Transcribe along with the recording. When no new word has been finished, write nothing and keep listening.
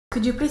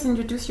Could you please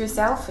introduce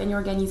yourself and your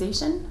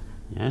organization?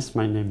 Yes,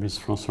 my name is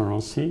François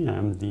Rancy.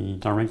 I'm the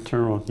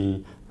director of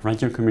the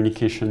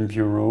Radiocommunication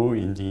Bureau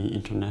in the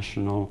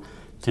International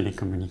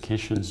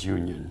Telecommunications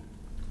Union.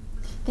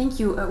 Thank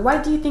you.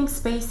 Why do you think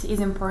space is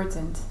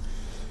important?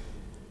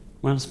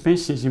 Well,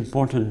 space is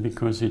important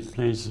because it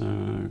plays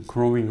a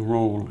growing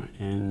role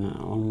in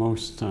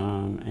almost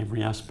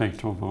every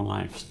aspect of our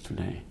lives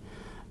today.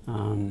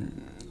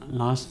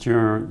 Last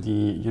year, the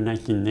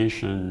United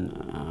Nations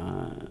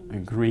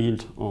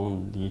agreed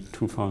on the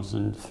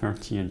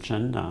 2030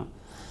 agenda,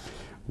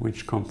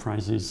 which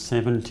comprises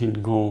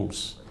 17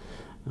 goals,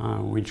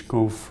 which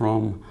go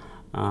from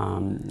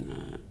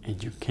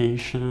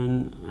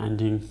education,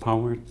 ending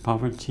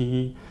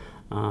poverty,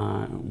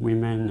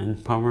 women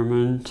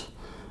empowerment,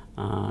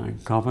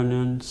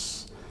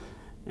 governance,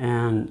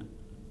 and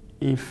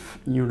if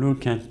you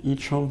look at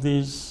each of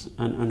these,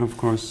 and of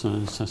course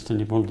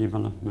sustainable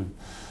development,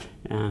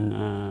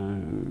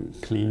 and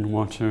clean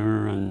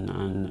water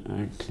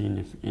and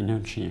clean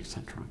energy,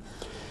 etc.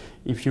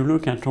 If you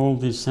look at all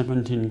these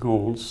 17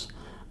 goals,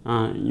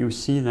 you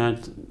see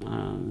that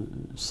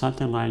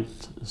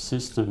satellite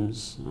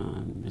systems,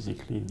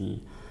 basically the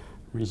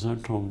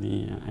result of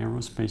the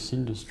aerospace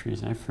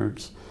industry's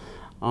efforts,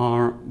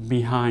 are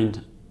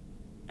behind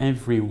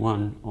every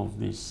one of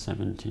these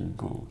 17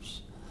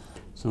 goals.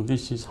 So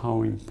this is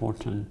how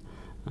important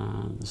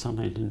the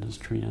satellite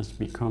industry has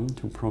become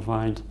to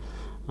provide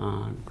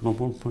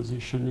global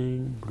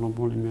positioning,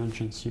 global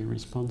emergency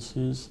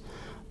responses,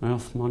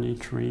 Earth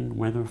monitoring,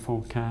 weather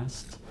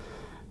forecast,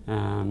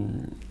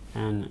 and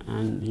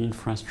the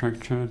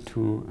infrastructure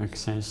to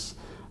access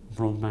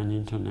broadband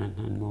internet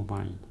and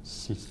mobile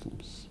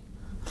systems.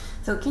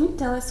 So can you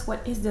tell us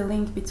what is the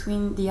link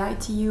between the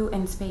ITU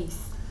and space?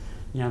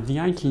 Yeah, the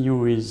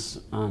ITU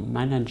is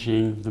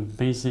managing the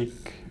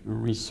basic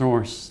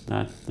resource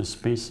that the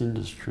space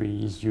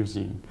industry is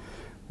using,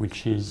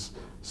 which is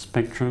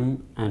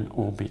spectrum and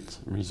orbit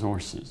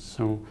resources.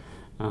 So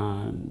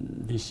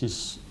this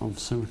is of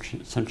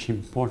such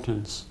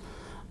importance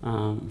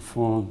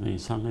for the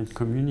satellite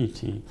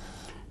community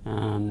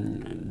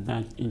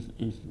that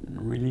it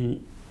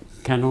really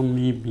can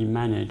only be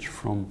managed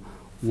from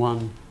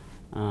one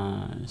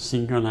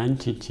single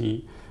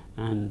entity,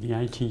 and the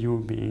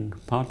ITU, being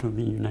part of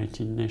the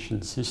United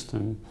Nations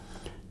system,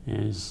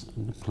 is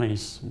the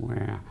place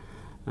where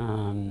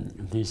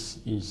this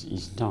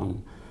is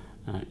done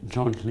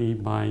jointly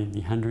by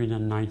the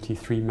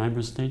 193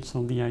 member states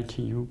of the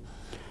ITU,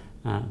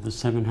 the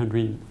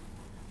 700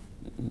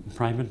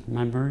 private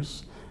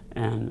members,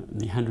 and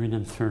the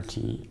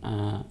 130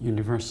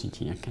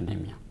 university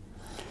academia.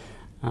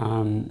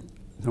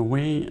 The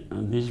way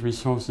these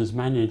resources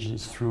managed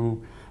is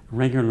through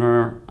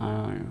regular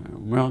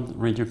World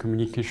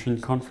Radiocommunication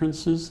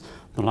conferences.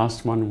 The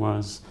last one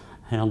was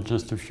held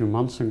just a few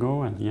months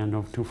ago at the end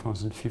of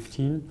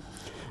 2015,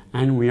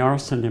 and we are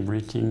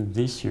celebrating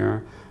this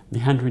year the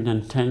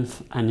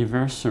 110th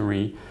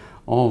anniversary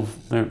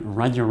of the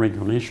radio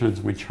regulations,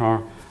 which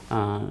are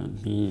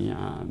the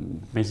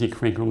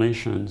basic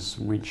regulations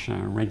which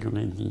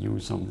regulate the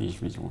use of these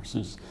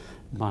resources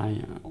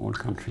by all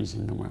countries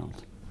in the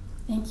world.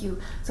 Thank you.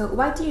 So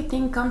why do you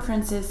think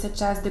conferences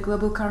such as the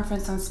Global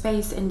Conference on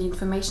Space and the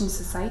Information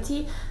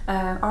Society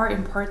are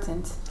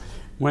important?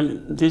 Well,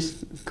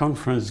 this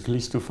conference,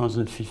 Glis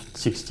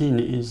 2016,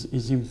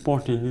 is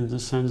important in the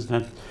sense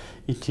that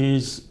it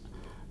is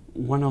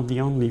one of the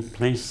only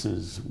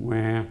places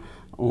where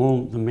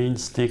all the main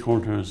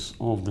stakeholders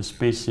of the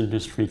space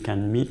industry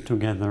can meet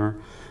together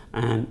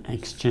and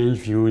exchange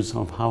views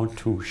of how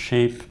to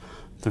shape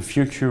the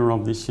future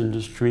of this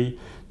industry,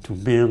 to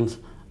build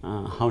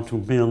how to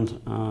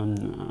build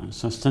a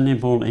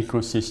sustainable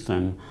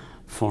ecosystem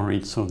for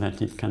it so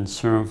that it can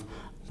serve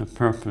the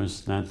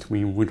purpose that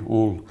we would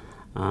all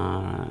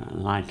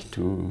like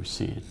to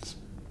see it.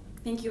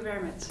 Thank you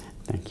very much.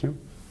 Thank you.